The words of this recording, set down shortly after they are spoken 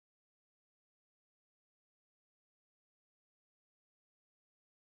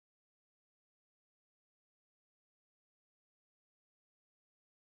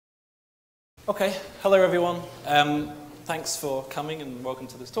Okay, hello everyone. Thanks for coming and welcome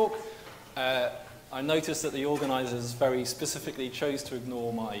to this talk. I noticed that the organisers very specifically chose to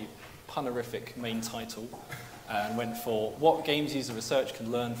ignore my punerific main title and went for what games user research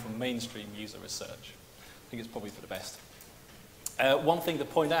can learn from mainstream user research. I think it's probably for the best. One thing to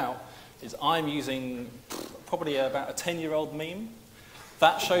point out is I'm using probably about a 10-year-old meme.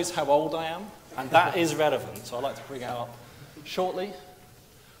 That shows how old I am, and that is relevant, so I'd like to bring it up shortly.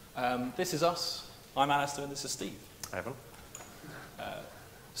 This is us. I'm Alistair and this is Steve. Hi, everyone.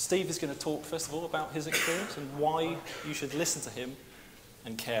 Steve is going to talk, first of all, about his experience and why you should listen to him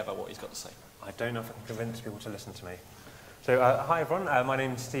and care about what he's got to say. I don't know if I can convince people to listen to me. So, hi, everyone. My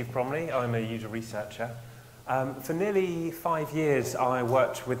name's Steve Bromley. I'm a user researcher. For nearly 5 years, I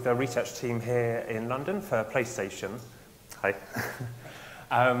worked with the research team here in London for PlayStation. Hi.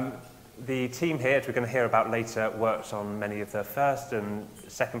 The team here, as we're going to hear about later, worked on many of the first and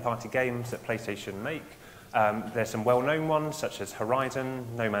second-party games that PlayStation make. There's some well-known ones, such as Horizon,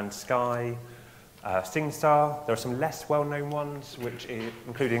 No Man's Sky, SingStar. There are some less well-known ones,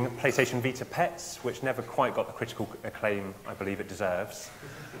 including PlayStation Vita Pets, which never quite got the critical acclaim I believe it deserves.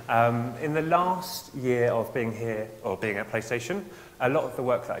 In the last year of being here, or being at PlayStation, a lot of the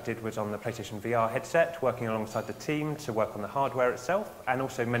work that I did was on the PlayStation VR headset, working alongside the team to work on the hardware itself, and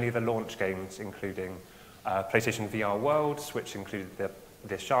also many of the launch games, including PlayStation VR Worlds, which included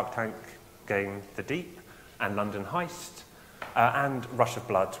the Shark Tank game, The Deep, and London Heist, and Rush of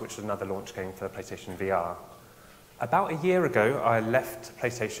Blood, which was another launch game for PlayStation VR. About a year ago, I left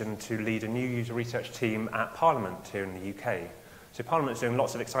PlayStation to lead a new user research team at Parliament here in the UK. So Parliament is doing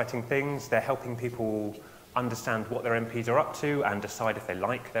lots of exciting things. They're helping people understand what their MPs are up to and decide if they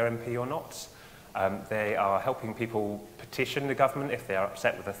like their MP or not. They are helping people petition the government if they are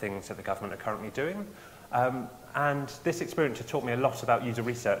upset with the things that the government are currently doing. And this experience has taught me a lot about user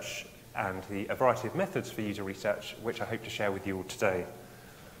research and a variety of methods for user research, which I hope to share with you all today.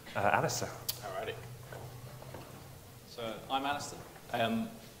 Alistair. Alrighty. So I'm Alistair.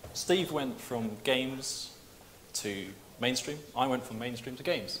 Steve went from games to mainstream. I went from mainstream to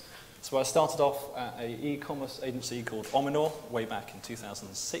games. So I started off at an e-commerce agency called Ominor way back in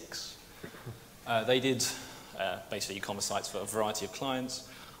 2006. They did basically e-commerce sites for a variety of clients.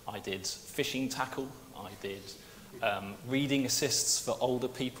 I did fishing tackle. I did reading assists for older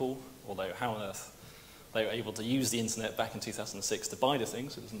people, although how on earth they were able to use the internet back in 2006 to buy the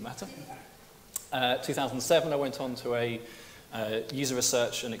things, it doesn't matter. 2007 I went on to a user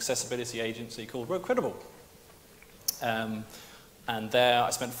research and accessibility agency called Credible. And there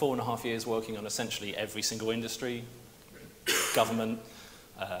I spent 4.5 years working on essentially every single industry, government,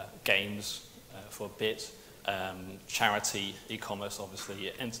 games for a bit, charity, e-commerce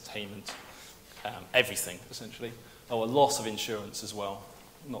obviously, entertainment, everything essentially. Oh, a lot of insurance as well.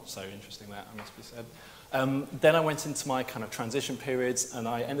 Not so interesting that, I must be said. Then I went into my kind of transition periods and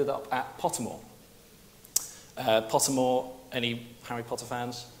I ended up at Pottermore. Pottermore, any Harry Potter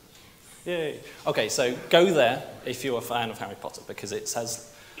fans? Yay. Okay, so go there if you're a fan of Harry Potter because it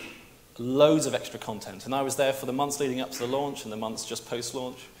has loads of extra content. And I was there for the months leading up to the launch and the months just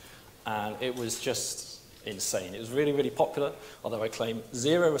post-launch. And it was just insane. It was really, really popular, although I claim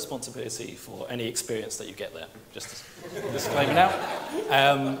zero responsibility for any experience that you get there. Just disclaiming now.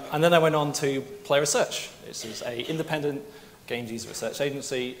 And then I went on to Play Research. This is an independent games user research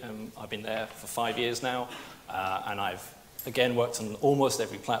agency. I've been there for 5 years now, and I've again worked on almost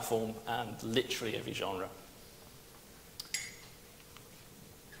every platform and literally every genre.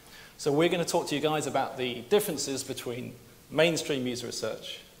 So we're going to talk to you guys about the differences between mainstream user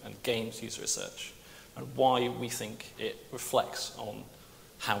research and games user research, and why we think it reflects on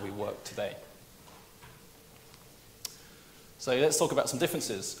how we work today. So let's talk about some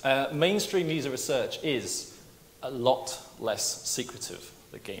differences. Mainstream user research is a lot less secretive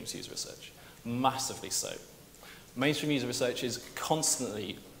than games user research, massively so. Mainstream user research is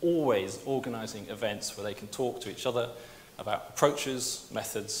constantly, always organising events where they can talk to each other about approaches,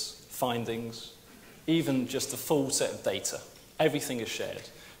 methods, findings, even just a full set of data. Everything is shared.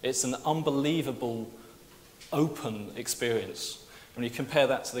 It's an unbelievable open experience. When you compare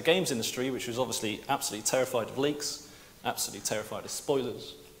that to the games industry, which was obviously absolutely terrified of leaks, absolutely terrified of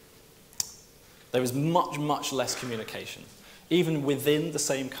spoilers, there is much, much less communication. Even within the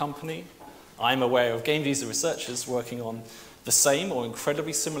same company, I'm aware of game user researchers working on the same or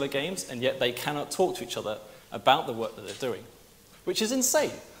incredibly similar games, and yet they cannot talk to each other about the work that they're doing, which is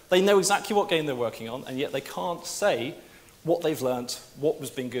insane. They know exactly what game they're working on, and yet they can't say what they've learned, what has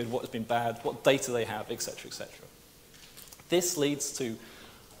been good, what has been bad, what data they have, etc., etc. This leads to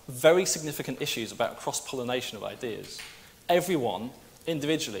very significant issues about cross-pollination of ideas. Everyone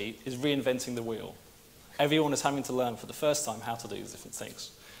individually is reinventing the wheel. Everyone is having to learn for the first time how to do these different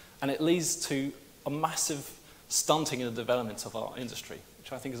things. And it leads to a massive stunting in the development of our industry,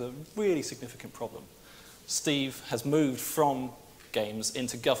 which I think is a really significant problem. Steve has moved from games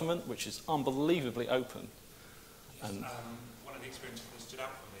into government, which is unbelievably open. And one of the experiences that stood out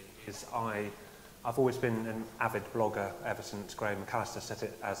for me is I've always been an avid blogger ever since Graham McAllister set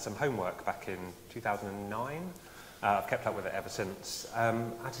it as some homework back in 2009. I've kept up with it ever since. At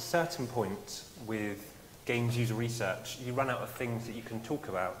a certain point with games user research, you run out of things that you can talk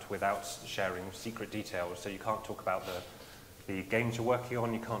about without sharing secret details. So you can't talk about the games you're working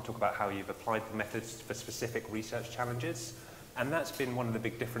on, you can't talk about how you've applied the methods for specific research challenges. And that's been one of the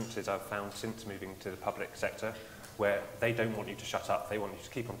big differences I've found since moving to the public sector, where they don't want you to shut up, they want you to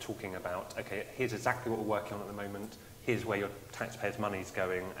keep on talking about, okay, here's exactly what we're working on at the moment, here's where your taxpayers' money is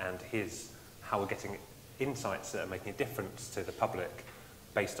going, and here's how we're getting insights that are making a difference to the public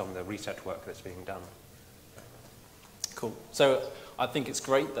based on the research work that's being done. Cool. So I think it's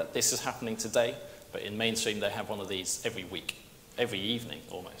great that this is happening today, but in mainstream they have one of these every week, every evening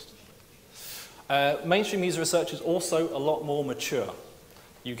almost. Mainstream user research is also a lot more mature.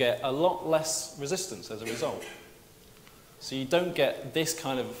 You get a lot less resistance as a result. So you don't get this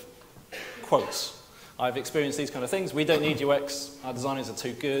kind of quotes. I've experienced these kind of things. We don't need UX. Our designers are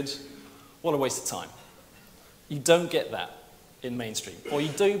too good. What a waste of time. You don't get that in mainstream. Or you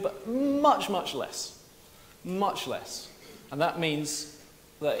do, but much, much less. Much less. And that means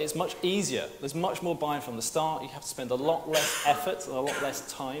that it's much easier. There's much more buy-in from the start. You have to spend a lot less effort and a lot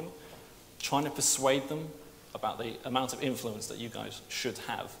less time trying to persuade them about the amount of influence that you guys should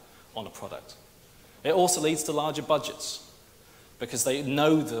have on a product. It also leads to larger budgets because they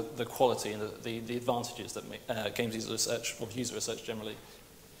know the quality and the advantages that games user research, or user research generally,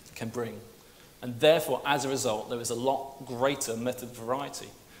 can bring. And therefore, as a result, there is a lot greater method variety.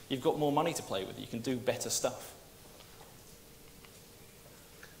 You've got more money to play with. You can do better stuff.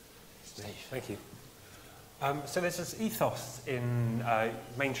 Steve. Thank you. So there's this ethos in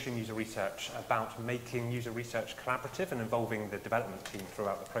mainstream user research about making user research collaborative and involving the development team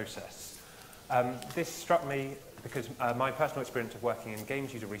throughout the process. This struck me because my personal experience of working in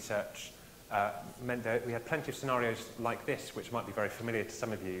games user research meant that we had plenty of scenarios like this, which might be very familiar to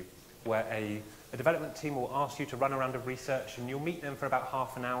some of you, where a development team will ask you to run a round of research and you'll meet them for about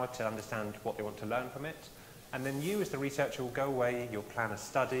half an hour to understand what they want to learn from it. And then you, as the researcher, will go away, you'll plan a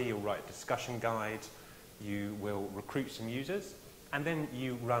study, you'll write a discussion guide, you will recruit some users, and then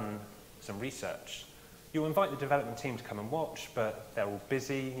you run some research. You'll invite the development team to come and watch, but they're all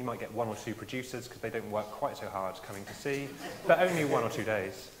busy. You might get 1 or 2 producers because they don't work quite so hard coming to see, but only 1 or 2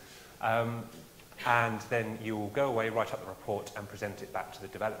 days. And then you'll go away, write up the report, and present it back to the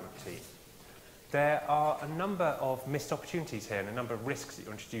development team. There are a number of missed opportunities here and a number of risks that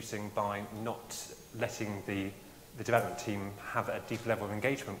you're introducing by not letting the development team have a deep level of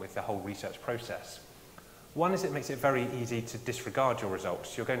engagement with the whole research process. One is it makes it very easy to disregard your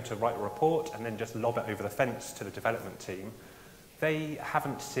results. You're going to write a report and then just lob it over the fence to the development team. They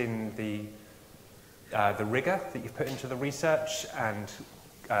haven't seen the rigor that you've put into the research and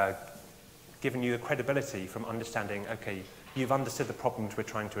given you the credibility from understanding, okay, you've understood the problems we're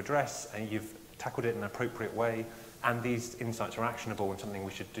trying to address and you've tackled it in an appropriate way, and these insights are actionable and something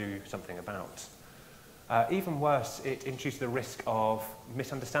we should do something about. Even worse, it introduces the risk of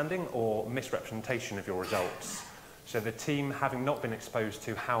misunderstanding or misrepresentation of your results. So the team, having not been exposed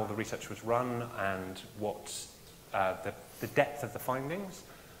to how the research was run and what the depth of the findings,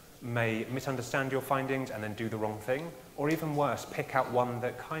 may misunderstand your findings and then do the wrong thing, or even worse, pick out one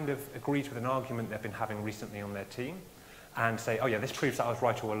that kind of agrees with an argument they've been having recently on their team and say, oh yeah, this proves that I was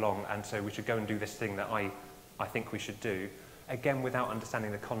right all along, and so we should go and do this thing that I think we should do, again without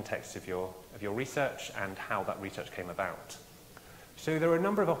understanding the context of your research and how that research came about. So there are a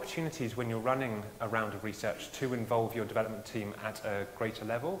number of opportunities when you're running a round of research to involve your development team at a greater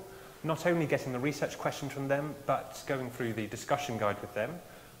level, not only getting the research questions from them, but going through the discussion guide with them,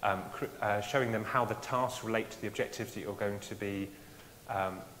 showing them how the tasks relate to the objectives that you're going to be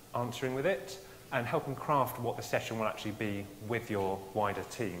answering with it, and helping craft what the session will actually be with your wider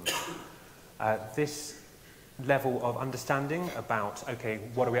team. This level of understanding about, okay,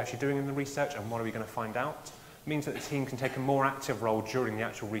 what are we actually doing in the research and what are we going to find out, means that the team can take a more active role during the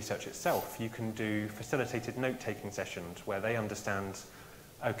actual research itself. You can do facilitated note-taking sessions where they understand,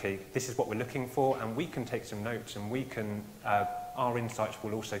 okay, this is what we're looking for, and we can take some notes, and we can, our insights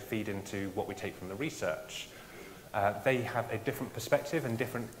will also feed into what we take from the research. They have a different perspective and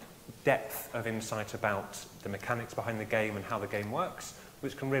different depth of insight about the mechanics behind the game and how the game works,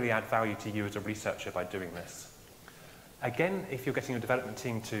 which can really add value to you as a researcher by doing this. Again, if you're getting your development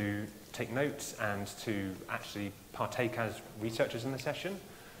team to take notes and to actually partake as researchers in the session,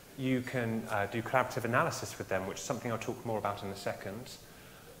 you can do collaborative analysis with them, which is something I'll talk more about in a second.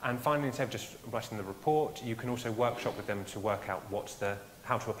 And finally, instead of just writing the report, you can also workshop with them to work out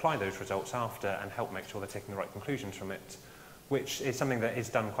how to apply those results after and help make sure they're taking the right conclusions from it, which is something that is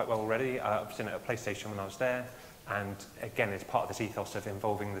done quite well already. I've seen it at PlayStation when I was there, and again, it's part of this ethos of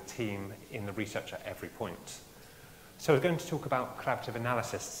involving the team in the research at every point. So we're going to talk about collaborative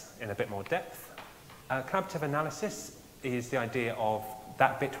analysis in a bit more depth. Collaborative analysis is the idea of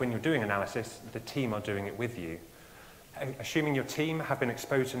that bit when you're doing analysis, the team are doing it with you. Assuming your team have been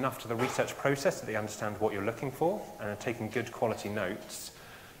exposed enough to the research process that they understand what you're looking for and are taking good quality notes,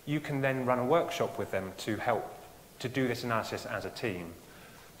 you can then run a workshop with them to help to do this analysis as a team.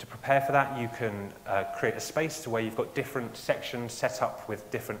 To prepare for that, you can create a space to where you've got different sections set up with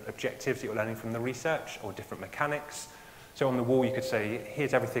different objectives that you're learning from the research or different mechanics. So on the wall, you could say,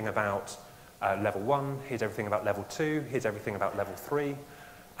 here's everything about level 1, here's everything about level 2, here's everything about level 3.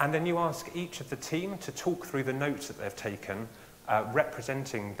 And then you ask each of the team to talk through the notes that they've taken,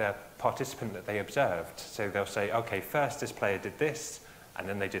 representing the participant that they observed. So they'll say, okay, first this player did this, and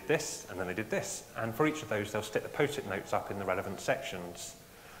then they did this, and then they did this. And for each of those, they'll stick the post-it notes up in the relevant sections.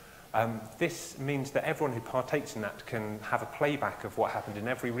 This means that everyone who partakes in that can have a playback of what happened in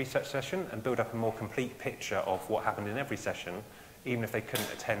every research session and build up a more complete picture of what happened in every session, even if they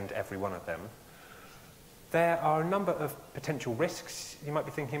couldn't attend every one of them. There are a number of potential risks you might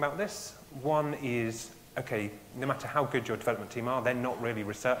be thinking about this. One is, okay, no matter how good your development team are, they're not really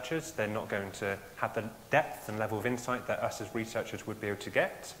researchers. They're not going to have the depth and level of insight that us as researchers would be able to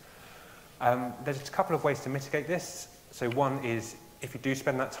get. There's a couple of ways to mitigate this. So one is, if you do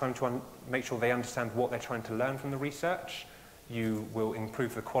spend that time to make sure they understand what they're trying to learn from the research, you will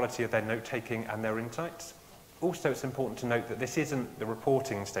improve the quality of their note-taking and their insights. Also, it's important to note that this isn't the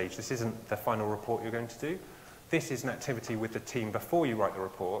reporting stage. This isn't the final report you're going to do. This is an activity with the team before you write the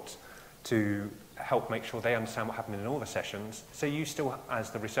report to help make sure they understand what happened in all the sessions. So you still,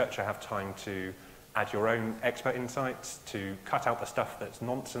 as the researcher, have time to add your own expert insights, to cut out the stuff that's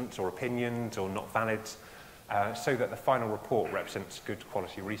nonsense or opinions or not valid, so that the final report represents good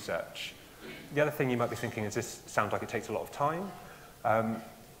quality research. The other thing you might be thinking is this sounds like it takes a lot of time.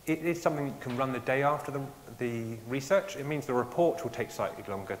 It is something you can run the day after the research. It means the report will take slightly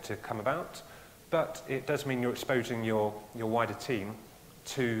longer to come about, but it does mean you're exposing your wider team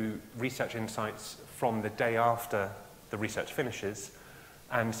to research insights from the day after the research finishes,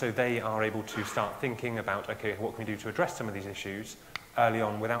 and so they are able to start thinking about, okay, what can we do to address some of these issues early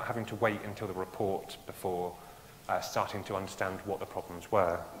on without having to wait until the report before starting to understand what the problems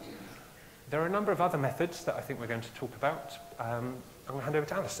were. There are a number of other methods that I think we're going to talk about. I'm going to hand over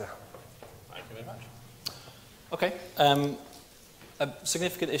to Alistair. Thank you very much. Okay. A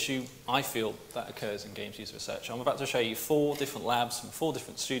significant issue, I feel, that occurs in games user research. I'm about to show you 4 different labs from 4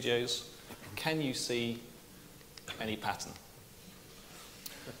 different studios. Can you see any pattern?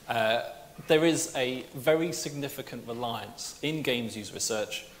 There is a very significant reliance in games user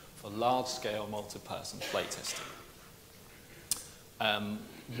research for large-scale multi-person playtesting.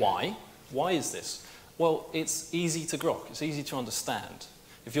 Why? Why is this? Well, it's easy to grok. It's easy to understand.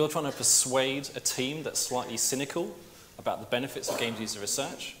 If you're trying to persuade a team that's slightly cynical about the benefits of games user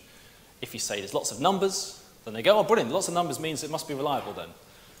research, if you say there's lots of numbers, then they go, oh, brilliant, lots of numbers means it must be reliable then.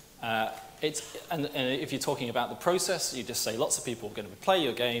 And if you're talking about the process, you just say lots of people are going to play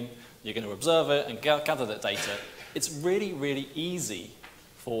your game, you're going to observe it and gather that data. It's really, really easy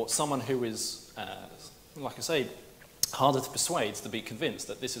for someone who is, like I say, harder to persuade to be convinced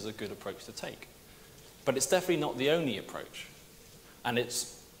that this is a good approach to take. But it's definitely not the only approach. And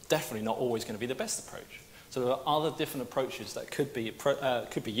it's definitely not always going to be the best approach. So there are other different approaches that could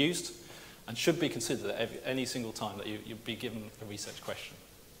be used and should be considered at any single time that you'd be given a research question.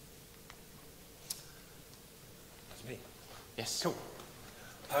 That's me. Yes. Cool.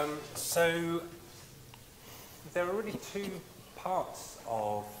 So there are really 2 parts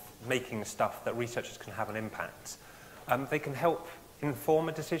of making stuff that researchers can have an impact. They can help inform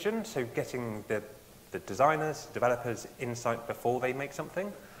a decision, so getting the designers, developers, insight before they make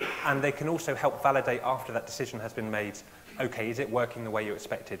something. And they can also help validate after that decision has been made, okay, is it working the way you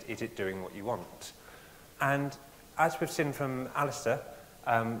expected? Is it doing what you want? And as we've seen from Alistair,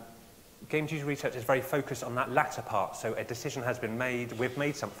 games user research is very focused on that latter part. So a decision has been made, we've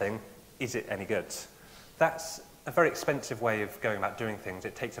made something, is it any good? That's a very expensive way of going about doing things.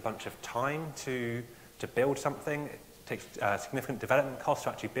 It takes a bunch of time to build something. It takes significant development costs to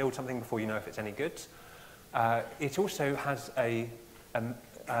actually build something before you know if it's any good. It also has a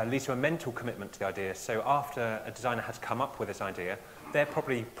leads to a mental commitment to the idea. So after a designer has come up with this idea, they're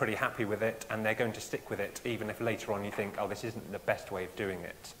probably pretty happy with it, and they're going to stick with it, even if later on you think, oh, this isn't the best way of doing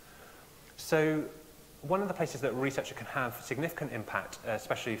it. So one of the places that a researcher can have significant impact,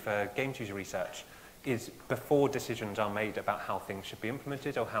 especially for games user research, is before decisions are made about how things should be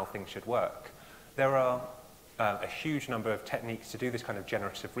implemented or how things should work. There are a huge number of techniques to do this kind of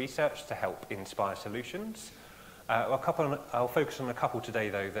generative research to help inspire solutions. I'll focus on a couple today,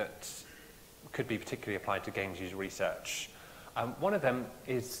 though, that could be particularly applied to games user research. One of them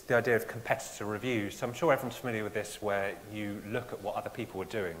is the idea of competitor reviews. So I'm sure everyone's familiar with this, where you look at what other people are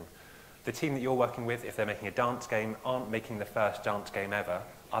doing. The team that you're working with, if they're making a dance game, aren't making the first dance game ever.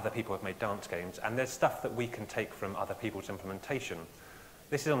 Other people have made dance games, and there's stuff that we can take from other people's implementation.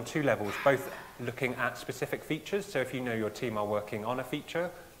 This is on two levels, both looking at specific features. So if you know your team are working on a feature,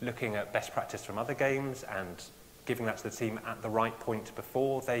 looking at best practice from other games and giving that to the team at the right point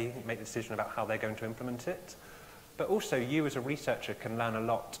before they make the decision about how they're going to implement it. But also, you as a researcher can learn a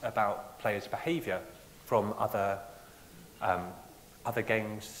lot about players' behavior from other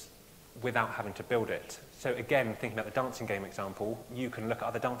games without having to build it. So again, thinking about the dancing game example, you can look at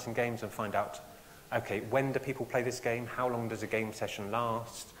other dancing games and find out, okay, when do people play this game? How long does a game session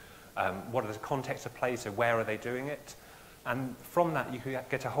last? What are the context of play? So where are they doing it? And from that, you can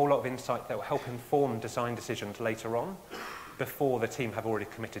get a whole lot of insight that will help inform design decisions later on, before the team have already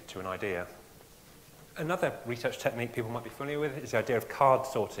committed to an idea. Another research technique people might be familiar with is the idea of card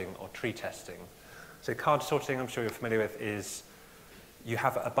sorting or tree testing. So card sorting, I'm sure you're familiar with, is you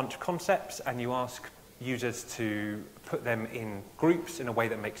have a bunch of concepts and you ask users to put them in groups in a way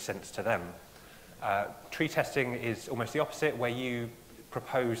that makes sense to them. Tree testing is almost the opposite, where you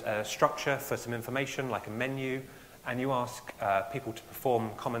propose a structure for some information, like a menu, and you ask people to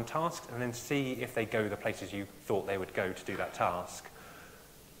perform common tasks and then see if they go the places you thought they would go to do that task.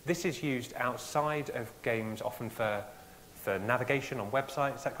 This is used outside of games, often for navigation on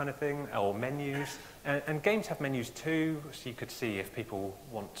websites, that kind of thing, or menus. And games have menus too, so you could see if people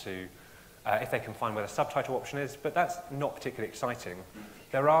want to, if they can find where the subtitle option is, but that's not particularly exciting.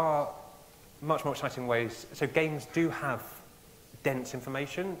 There are much more exciting ways. So games do have dense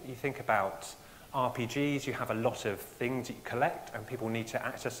information. You think about RPGs, you have a lot of things that you collect, and people need to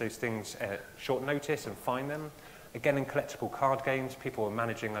access those things at short notice and find them. Again, in collectible card games, people are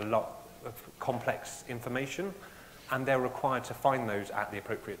managing a lot of complex information, and they're required to find those at the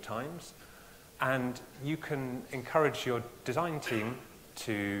appropriate times. And you can encourage your design team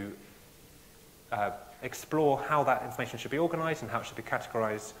to explore how that information should be organized and how it should be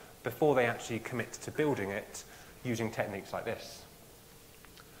categorized before they actually commit to building it using techniques like this.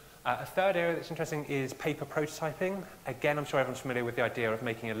 A third area that's interesting is paper prototyping. Again, I'm sure everyone's familiar with the idea of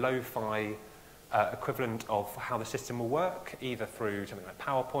making a lo-fi equivalent of how the system will work, either through something like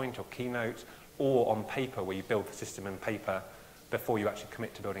PowerPoint or Keynote, or on paper, where you build the system in paper before you actually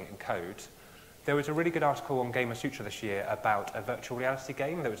commit to building it in code. There was a really good article on GamesUR this year about a virtual reality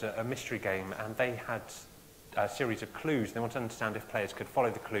game. There was a mystery game, and they had a series of clues. They wanted to understand if players could follow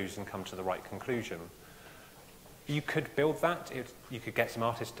the clues and come to the right conclusion. You could build that. You could get some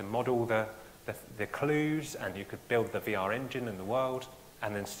artists to model the clues, and you could build the VR engine in the world,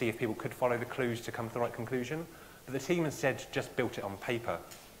 and then see if people could follow the clues to come to the right conclusion. But the team instead just built it on paper.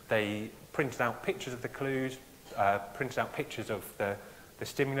 They printed out pictures of the clues, printed out pictures of the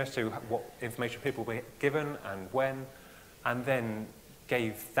stimulus, so what information people were given and when, and then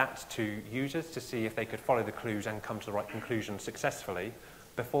gave that to users to see if they could follow the clues and come to the right conclusion successfully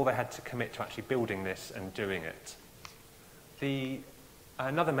before they had to commit to actually building this and doing it.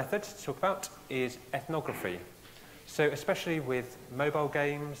 Another method to talk about is ethnography. So especially with mobile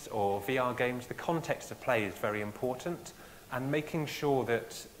games or VR games, the context of play is very important, and making sure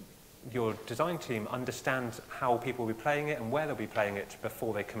that your design team understands how people will be playing it and where they'll be playing it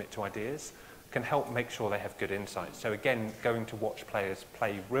before they commit to ideas can help make sure they have good insights. So again, going to watch players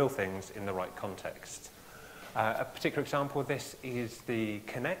play real things in the right context. A particular example of this is the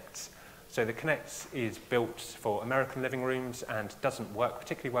Kinect. So the Kinect is built for American living rooms and doesn't work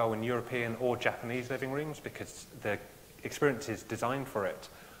particularly well in European or Japanese living rooms because the experiences designed for it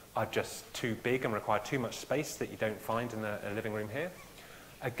are just too big and require too much space that you don't find in a living room here.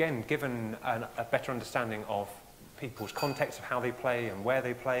 Again, given a better understanding of people's context of how they play and where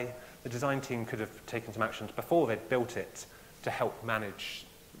they play, the design team could have taken some actions before they'd built it to help manage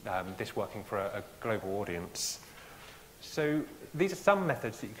this working for a global audience. So these are some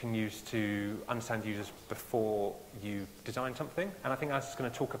methods that you can use to understand users before you design something, and I think Alistair's going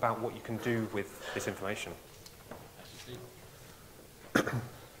to talk about what you can do with this information.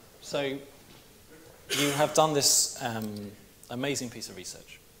 So you have done this amazing piece of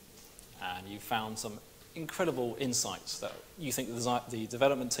research. and you found some incredible insights that you think the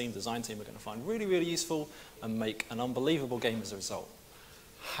development team, design team are going to find really, really useful and make an unbelievable game as a result.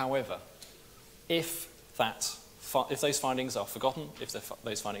 However, if those findings are forgotten, if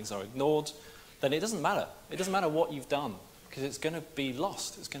those findings are ignored, then it doesn't matter. It doesn't matter what you've done, because it's going to be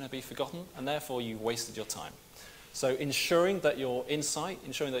lost, it's going to be forgotten, and therefore you've wasted your time. So ensuring that your insight,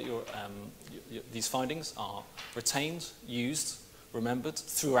 ensuring that these findings are retained, used, remembered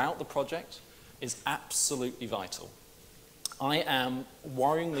throughout the project is absolutely vital. I am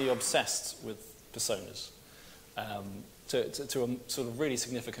worryingly obsessed with personas to a sort of really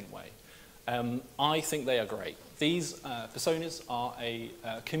significant way. I think they are great. These personas are a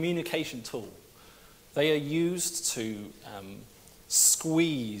communication tool. They are used to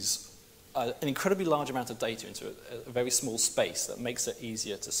squeeze an incredibly large amount of data into a very small space that makes it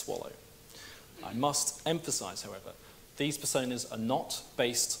easier to swallow. I must emphasize, however, these personas are not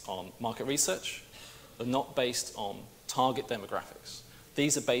based on market research. They're not based on target demographics.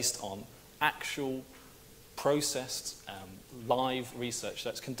 These are based on actual processed live research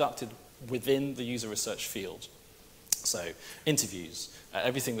that's conducted within the user research field. So interviews,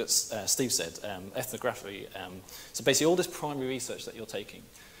 everything that Steve said, ethnography. So basically all this primary research that you're taking,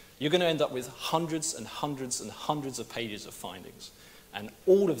 you're going to end up with hundreds and hundreds and hundreds of pages of findings. And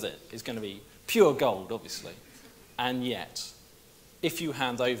all of it is going to be pure gold, obviously. And yet, if you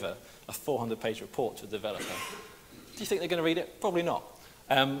hand over a 400-page report to a developer, do you think they're going to read it? Probably not.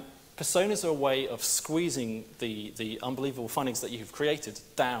 Personas are a way of squeezing the unbelievable findings that you've created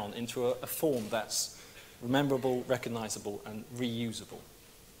down into a form that's rememberable, recognizable, and reusable.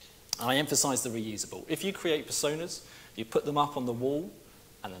 I emphasize the reusable. If you create personas, you put them up on the wall,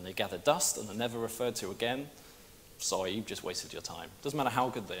 and then they gather dust and they're never referred to again, sorry, you've just wasted your time. Doesn't matter how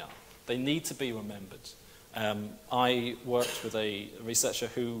good they are. They need to be remembered. I worked with a researcher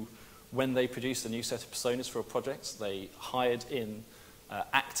who, when they produced a new set of personas for a project, they hired in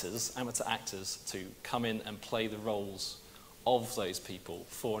actors, amateur actors, to come in and play the roles of those people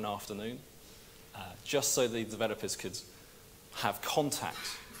for an afternoon, just so the developers could have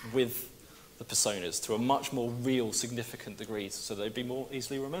contact with the personas to a much more real, significant degree, so they'd be more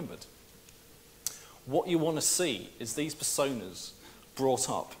easily remembered. What you want to see is these personas brought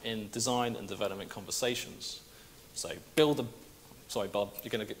up in design and development conversations. So sorry Bob, you're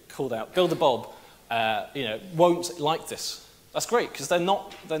going to get called out. Builder Bob, won't like this. That's great, because they're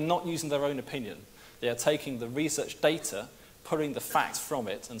not using their own opinion. They are taking the research data, pulling the facts from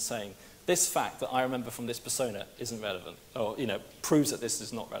it, and saying, this fact that I remember from this persona isn't relevant, or proves that this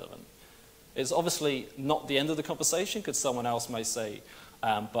is not relevant. It's obviously not the end of the conversation, because someone else may say,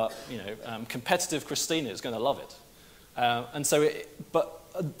 but competitive Christina is going to love it.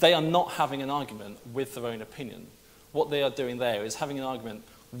 But they are not having an argument with their own opinion. What they are doing there is having an argument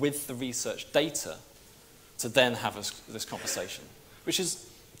with the research data to then have this conversation, which is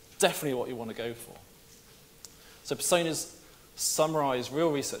definitely what you want to go for. So personas summarize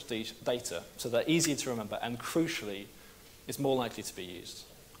real research data so they're easier to remember, and crucially, is more likely to be used.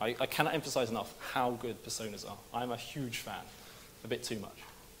 I cannot emphasize enough how good personas are. I'm a huge fan. A bit too much.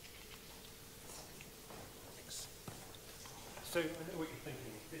 So I know what you're thinking.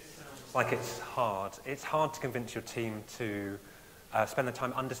 This sounds like it's hard. It's hard to convince your team to spend the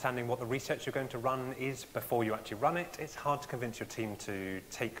time understanding what the research you're going to run is before you actually run it. It's hard to convince your team to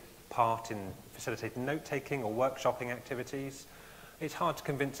take part in facilitating note-taking or workshopping activities. It's hard to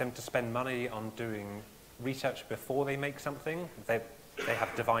convince them to spend money on doing research before they make something. They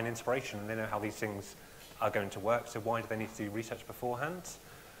have divine inspiration and they know how these things are going to work, so why do they need to do research beforehand?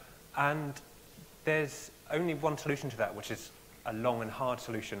 And there's only one solution to that, which is a long and hard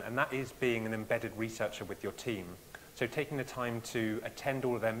solution, and that is being an embedded researcher with your team. So taking the time to attend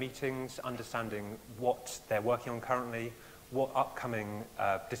all of their meetings, understanding what they're working on currently, what upcoming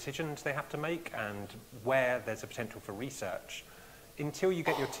decisions they have to make, and where there's a potential for research. Until you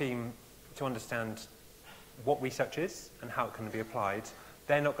get your team to understand what research is and how it can be applied,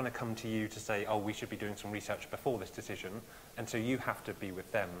 they're not going to come to you to say, oh, we should be doing some research before this decision, and so you have to be with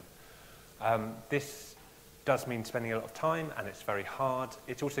them. This does mean spending a lot of time, and it's very hard.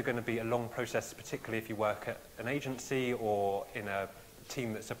 It's also going to be a long process, particularly if you work at an agency or in a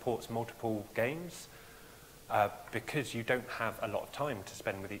team that supports multiple games, because you don't have a lot of time to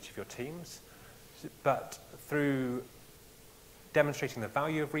spend with each of your teams. But through demonstrating the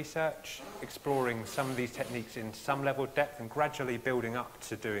value of research, exploring some of these techniques in some level of depth, and gradually building up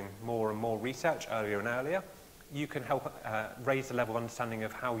to doing more and more research earlier and earlier, you can help raise the level of understanding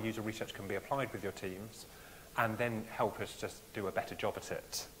of how user research can be applied with your teams, and then help us just do a better job at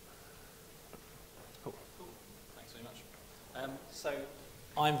it. Cool. Thanks very much. So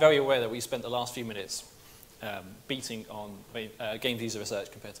I'm very aware that we spent the last few minutes beating on games user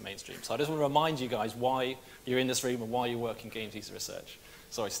research compared to mainstream. So I just want to remind you guys why you're in this room and why you work in games user research.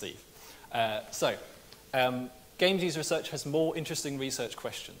 Sorry, Steve. Games user research has more interesting research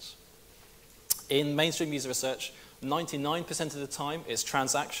questions. In mainstream user research, 99% of the time it's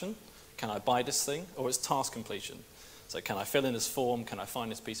transaction, can I buy this thing, or it's task completion. So can I fill in this form, can I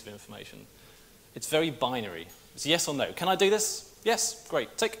find this piece of information? It's very binary. It's yes or no. Can I do this? Yes,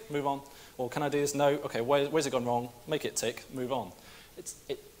 great, tick, move on. Or can I do this? No, okay, where's it gone wrong? Make it tick, move on.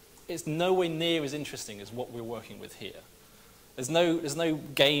 It's nowhere near as interesting as what we're working with here. There's no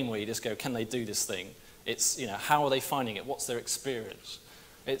game where you just go, can they do this thing? It's, you know, how are they finding it? What's their experience?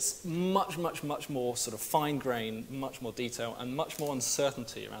 It's much, much, much more sort of fine-grained, much more detail, and much more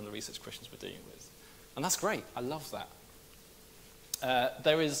uncertainty around the research questions we're dealing with. And that's great. I love that.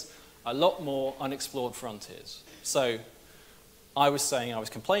 There is a lot more unexplored frontiers. So I was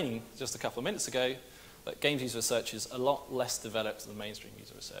complaining just a couple of minutes ago that games user research is a lot less developed than mainstream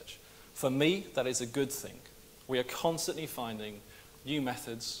user research. For me, that is a good thing. We are constantly finding new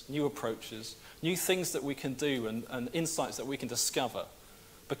methods, new approaches, new things that we can do and insights that we can discover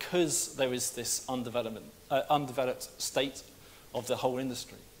because there is this undeveloped state of the whole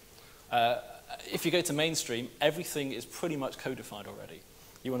industry. If you go to mainstream, everything is pretty much codified already.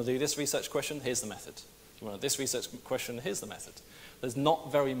 You want to do this research question, here's the method. You want this research question, here's the method. There's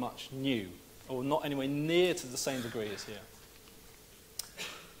not very much new, or not anywhere near to the same degree as here.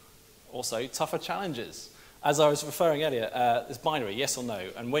 Also, tougher challenges. As I was referring earlier, it's binary, yes or no,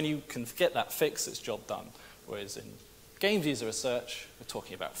 and when you can get that fixed, it's job done. Whereas in games user research, we're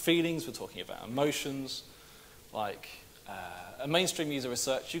talking about feelings, we're talking about emotions. Like a mainstream user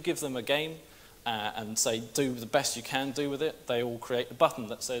research, you give them a game and say, do the best you can do with it. They all create a button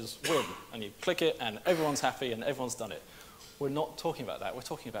that says win, and you click it, and everyone's happy, and everyone's done it. We're not talking about that. We're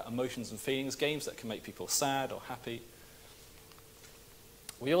talking about emotions and feelings, games that can make people sad or happy.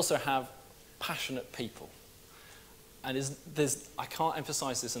 We also have passionate people. And I can't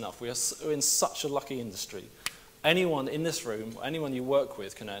emphasize this enough. We're in such a lucky industry. Anyone in this room, anyone you work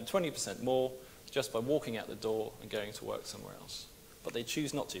with can earn 20% more just by walking out the door and going to work somewhere else. But they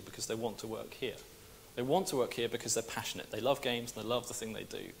choose not to because they want to work here. They want to work here because they're passionate. They love games and they love the thing they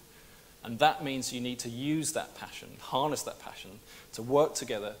do. And that means you need to use that passion, harness that passion, to work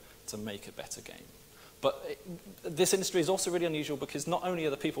together to make a better game. But this industry is also really unusual because not only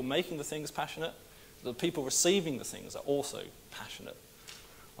are the people making the things passionate, the people receiving the things are also passionate.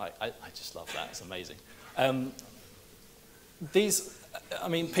 I just love that. It's amazing.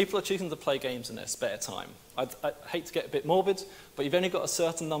 People are choosing to play games in their spare time. I hate to get a bit morbid, but you've only got a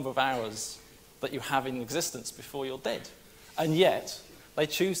certain number of hours that you have in existence before you're dead. And yet, they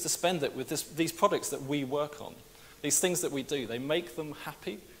choose to spend it with these products that we work on, these things that we do. They make them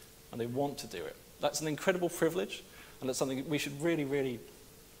happy, and they want to do it. That's an incredible privilege, and it's something we should really, really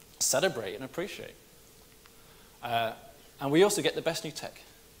celebrate and appreciate. And we also get the best new tech.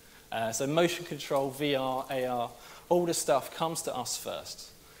 So motion control, VR, AR, all this stuff comes to us first.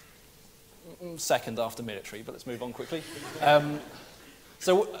 Second after military, but let's move on quickly.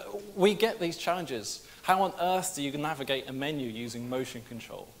 So we get these challenges. How on earth do you navigate a menu using motion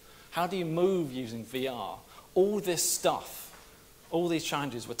control? How do you move using VR? All this stuff, all these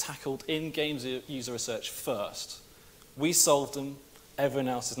challenges were tackled in games user research first. We solved them. Everyone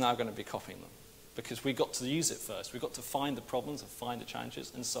else is now going to be copying them because we got to use it first. We got to find the problems and find the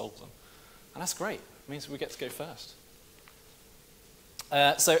challenges and solve them. And that's great. It means we get to go first.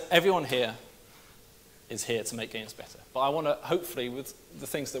 So everyone here is here to make games better. But I want to, hopefully, with the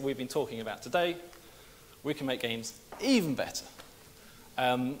things that we've been talking about today, we can make games even better.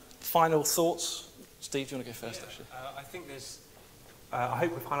 Final thoughts? Steve, do you want to go first, actually? I think I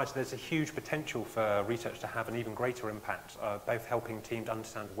hope we've highlighted there's a huge potential for research to have an even greater impact, both helping teams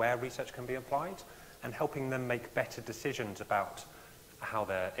understand where research can be applied and helping them make better decisions about how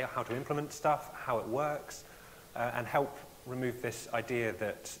to implement stuff, how it works, and help remove this idea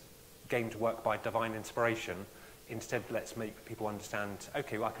that games work by divine inspiration. Instead, let's make people understand,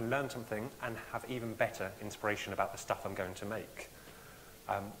 okay, well, I can learn something and have even better inspiration about the stuff I'm going to make.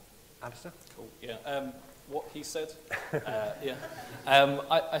 Alistair? Cool, yeah. What he said, yeah.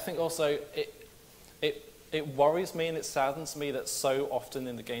 I think also it worries me and it saddens me that so often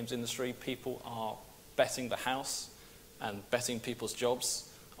in the games industry, people are betting the house and betting people's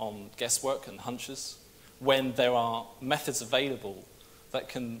jobs on guesswork and hunches when there are methods available that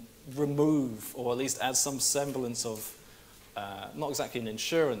can remove or at least add some semblance of, not exactly an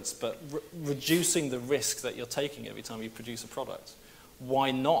insurance, but reducing the risk that you're taking every time you produce a product.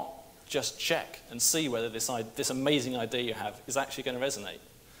 Why not just check and see whether this amazing idea you have is actually going to resonate.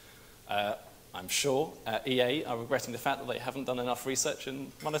 I'm sure EA are regretting the fact that they haven't done enough research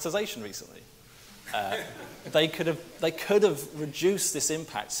in monetization recently. They could have reduced this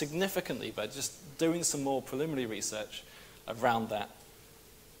impact significantly by just doing some more preliminary research around that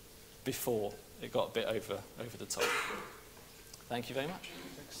before it got a bit over the top. Thank you very much.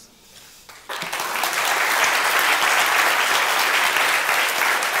 Thanks.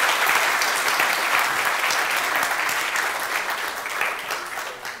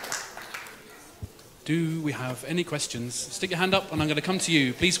 Do we have any questions? Stick your hand up and I'm going to come to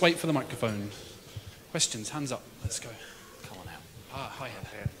you. Please wait for the microphone. Questions, hands up. Let's go. Come on out. Hi.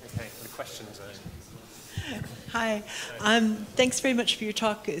 Okay, the questions are... Hi. Thanks very much for your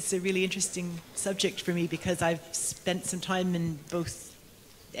talk. It's a really interesting subject for me because I've spent some time in both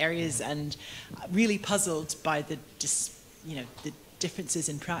areas and really puzzled by the differences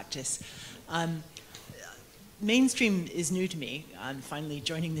in practice. Mainstream is new to me. I'm finally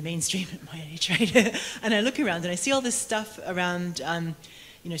joining the mainstream at my age, right? And I look around and I see all this stuff around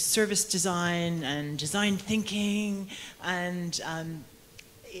service design and design thinking, and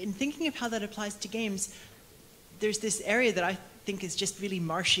in thinking of how that applies to games, there's this area that I think is just really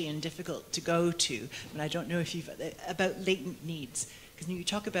marshy and difficult to go to, and I don't know if you've, about latent needs, because you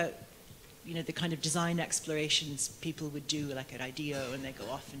talk about the kind of design explorations people would do, like at IDEO, and they go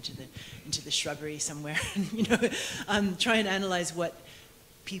off into the shrubbery somewhere, and try and analyze what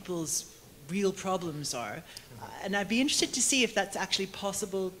people's real problems are. And I'd be interested to see if that's actually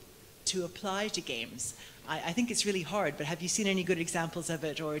possible to apply to games. I think it's really hard, but have you seen any good examples of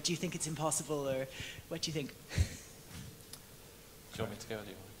it, or do you think it's impossible, or what do you think? Do you want me to go, or do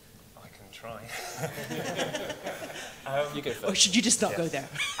you want? I can try. You go first. Or should you just not go there?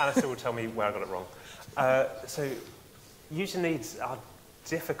 Alistair will tell me where I got it wrong. So user needs are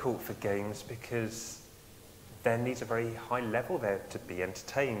difficult for games because their needs are very high level. They're to be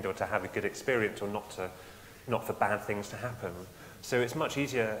entertained or to have a good experience or not for bad things to happen. So it's much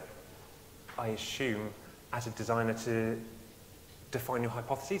easier, I assume, as a designer to define your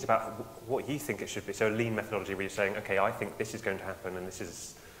hypotheses about what you think it should be. So a lean methodology where you're saying, okay, I think this is going to happen and this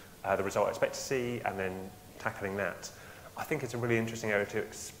is the result I expect to see, and then tackling that. I think it's a really interesting area to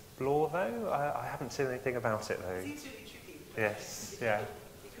explore, though. I haven't seen anything about it, though. It seems really tricky. Yes, yeah.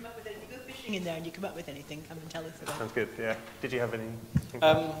 You come up with anything, you go fishing in there and you come up with anything, come and tell us about it. Sounds good, yeah. Did you have any?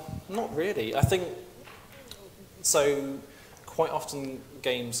 Not really. I think, so quite often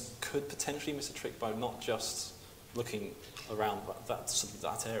games could potentially miss a trick by not just looking around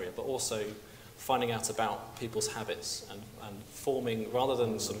that area, but also finding out about people's habits and forming, rather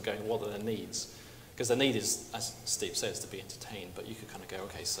than sort of going, what are their needs? Because their need is, as Steve says, to be entertained, but you could kind of go,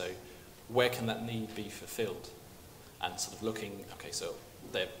 okay, so where can that need be fulfilled? And sort of looking, okay, so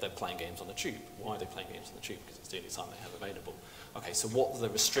they're playing games on the tube. Why are they playing games on the tube? Because it's the only time they have available. Okay, so what are the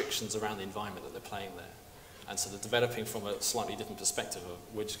restrictions around the environment that they're playing there? And so they're developing from a slightly different perspective of,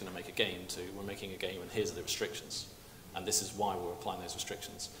 we're just going to make a game, to we're making a game and here's the restrictions. And this is why we're applying those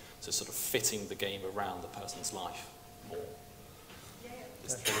restrictions. So sort of fitting the game around the person's life more.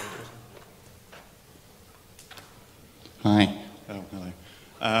 That's really interesting. Hi. Oh,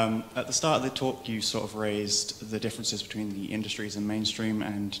 hello. At the start of the talk, you sort of raised the differences between the industries and mainstream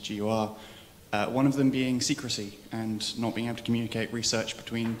and GUR. One of them being secrecy and not being able to communicate research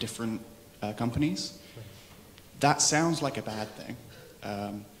between different companies. That sounds like a bad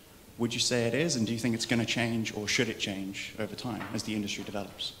thing. Would you say it is, and do you think it's going to change, or should it change over time as the industry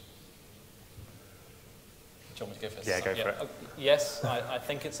develops? Do you want me to go first? Yeah, go for it. Yes, I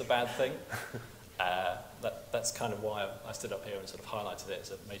think it's a bad thing. That's kind of why I stood up here and sort of highlighted it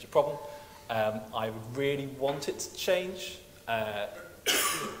as a major problem. I really want it to change.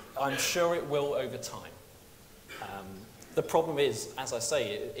 I'm sure it will over time. The problem is, as I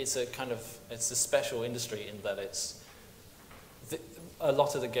say, it's a special industry in that a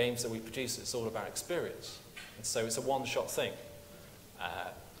lot of the games that we produce, it's all about experience. And so it's a one-shot thing.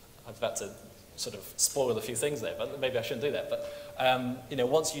 I'm about to sort of spoil a few things there, but maybe I shouldn't do that. But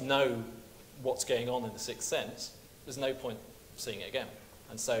once you know what's going on in the Sixth Sense, there's no point seeing it again.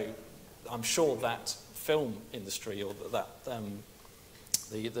 And so I'm sure that film industry, or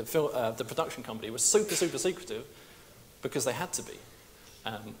the production company was super, super secretive because they had to be.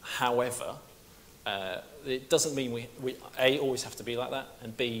 However, it doesn't mean we A, always have to be like that,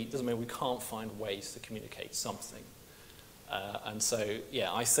 and B, it doesn't mean we can't find ways to communicate something. And so,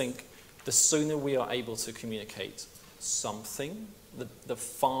 yeah, I think the sooner we are able to communicate something, the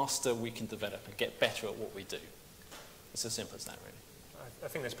faster we can develop and get better at what we do. It's as simple as that, really. I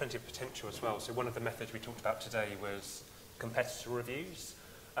think there's plenty of potential as well. So one of the methods we talked about today was competitor reviews.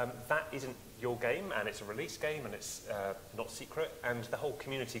 That isn't your game, and it's a release game, and it's not secret, and the whole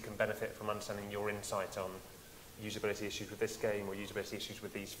community can benefit from understanding your insight on usability issues with this game or usability issues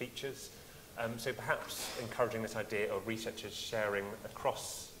with these features. So perhaps encouraging this idea of researchers sharing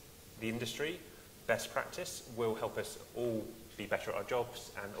across the industry best practice will help us all be better at our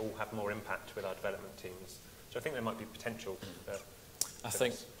jobs and all have more impact with our development teams. So I think there might be potential. I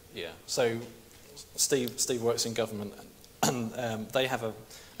think, yeah. So Steve works in government, and they have a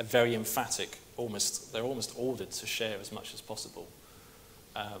very emphatic, they're almost ordered to share as much as possible.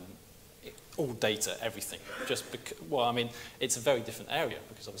 All data, everything. Well, I mean, it's a very different area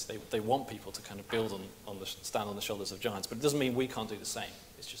because obviously they want people to kind of build stand on the shoulders of giants, but it doesn't mean we can't do the same.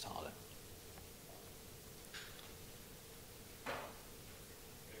 It's just harder.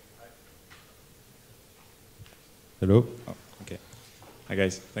 Hello. Oh, okay. Hi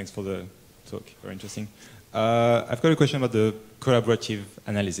guys. Thanks for the talk. Very interesting. I've got a question about the collaborative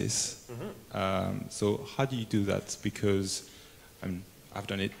analysis. Mm-hmm. So how do you do that? Because I've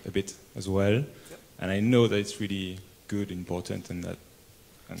done it a bit as well, yep. And I know that it's really good, important, and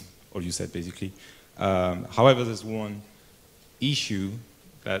all you said basically. However, there's one issue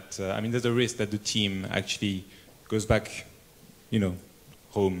that there's a risk that the team actually goes back,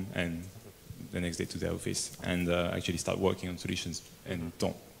 home and the next day to their office and actually start working on solutions and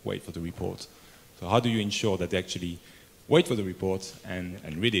don't wait for the report. So how do you ensure that they actually wait for the report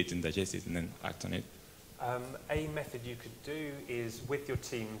and read it and digest it and then act on it? A method you could do is, with your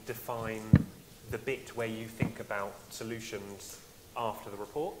team, define the bit where you think about solutions after the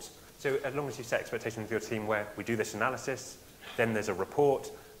report. So as long as you set expectations with your team where we do this analysis, then there's a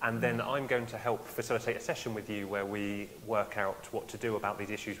report, and then I'm going to help facilitate a session with you where we work out what to do about these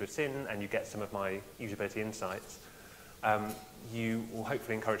issues we've seen, and you get some of my usability insights. You will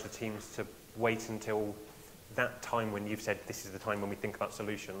hopefully encourage the teams to wait until that time when you've said this is the time when we think about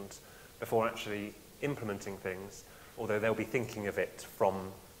solutions before actually implementing things, although they'll be thinking of it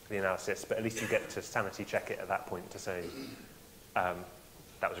from the analysis, but at least you get to sanity check it at that point to say, that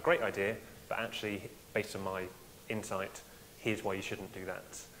was a great idea, but actually, based on my insight, here's why you shouldn't do that.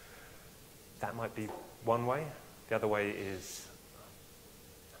 That might be one way. The other way is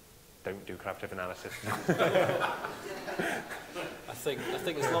don't do collaborative analysis. I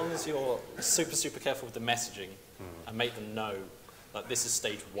think as long as you're super careful with the messaging and make them know that this is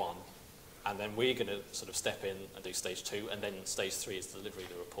stage 1, and then we're going to sort of step in and do stage 2, and then stage 3 is the delivery of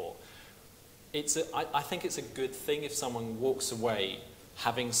the report. I think it's a good thing if someone walks away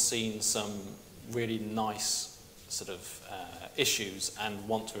having seen some really nice sort of issues and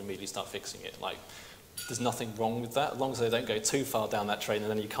want to immediately start fixing it. Like, there's nothing wrong with that, as long as they don't go too far down that train and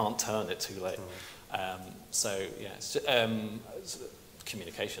then you can't turn it too late. So yeah,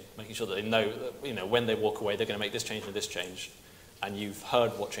 communication, making sure that they know that, when they walk away, they're going to make this change and this change, and you've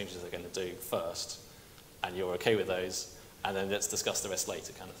heard what changes they're going to do first, and you're okay with those, and then let's discuss the rest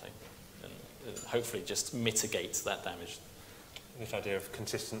later, kind of thing, and hopefully just mitigate that damage. This idea of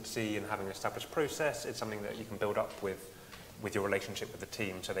consistency and having an established process is something that you can build up with your relationship with the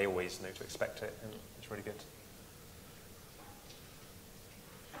team, so they always know to expect it, and it's really good.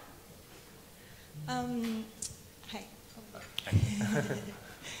 Hi.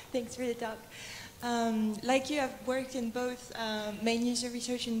 Thanks for the talk. Like you, have worked in both main user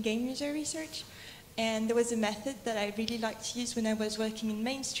research and game user research, and there was a method that I really liked to use when I was working in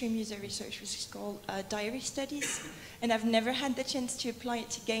mainstream user research, which is called diary studies, and I've never had the chance to apply it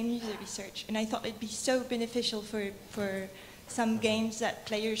to game user research, and I thought it'd be so beneficial for some games that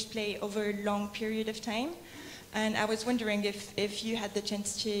players play over a long period of time, and I was wondering if you had the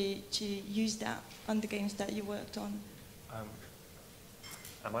chance to use that on the games that you worked on.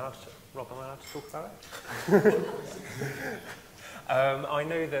 Rob, am I allowed to talk about it? I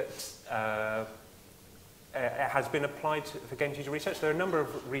know that it has been applied for games user research. There are a number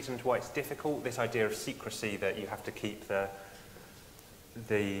of reasons why it's difficult. This idea of secrecy, that you have to keep the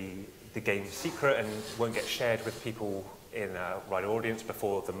game secret and won't get shared with people in a wider audience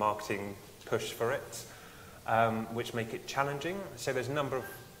before the marketing push for it, which make it challenging. So there's a number of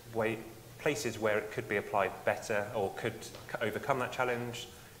places where it could be applied better or could overcome that challenge.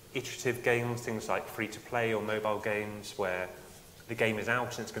 Iterative games, things like free-to-play or mobile games where the game is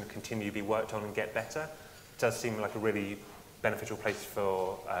out and it's going to continue to be worked on and get better, does seem like a really beneficial place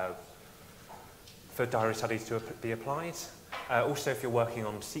for diary studies to be applied. Also, if you're working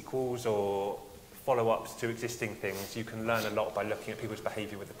on sequels or follow-ups to existing things, you can learn a lot by looking at people's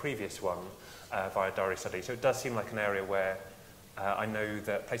behaviour with the previous one via diary study. So it does seem like an area where I know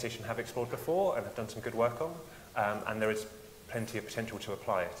that PlayStation have explored before and have done some good work on, and there is plenty of potential to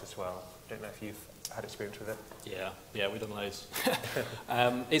apply it as well. I don't know if you've had experience with it? Yeah, we've done loads.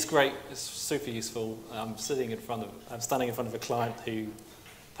 It's great. It's super useful. I'm standing in front of a client who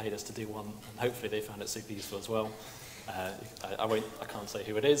paid us to do one, and hopefully they found it super useful as well. I can't say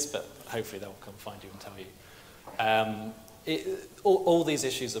who it is, but hopefully they'll come find you and tell you. All these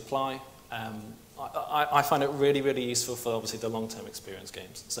issues apply. I find it really, really useful for obviously the long-term experience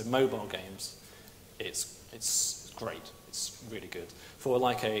games. So mobile games, it's great. It's really good. For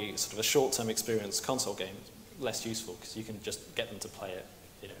like a sort of a short-term experience console game, less useful because you can just get them to play it,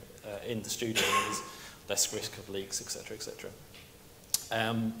 in the studio. And there's less risk of leaks, etc., etc.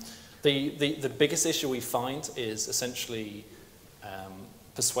 The biggest issue we find is essentially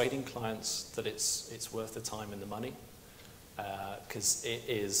persuading clients that it's worth the time and the money, because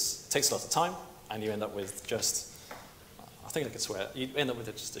it takes a lot of time, and you end up with just, I think I could swear, you end up with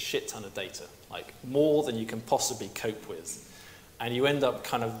just a shit ton of data, like more than you can possibly cope with. And you end up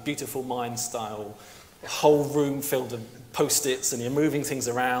kind of beautiful mind style, a whole room filled with post-its, and you're moving things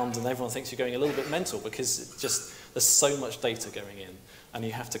around, and everyone thinks you're going a little bit mental because there's so much data going in, and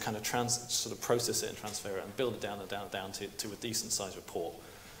you have to kind of sort of process it and transfer it and build it down and down and down to a decent sized report.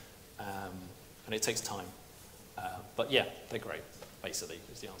 And it takes time. But yeah, they're great, basically,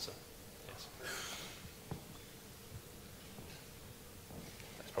 is the answer. Yes.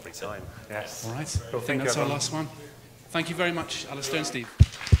 That's probably time. Yes. All right. Cool. I think that's our everyone. last one. Thank you very much, Alistair and Steve.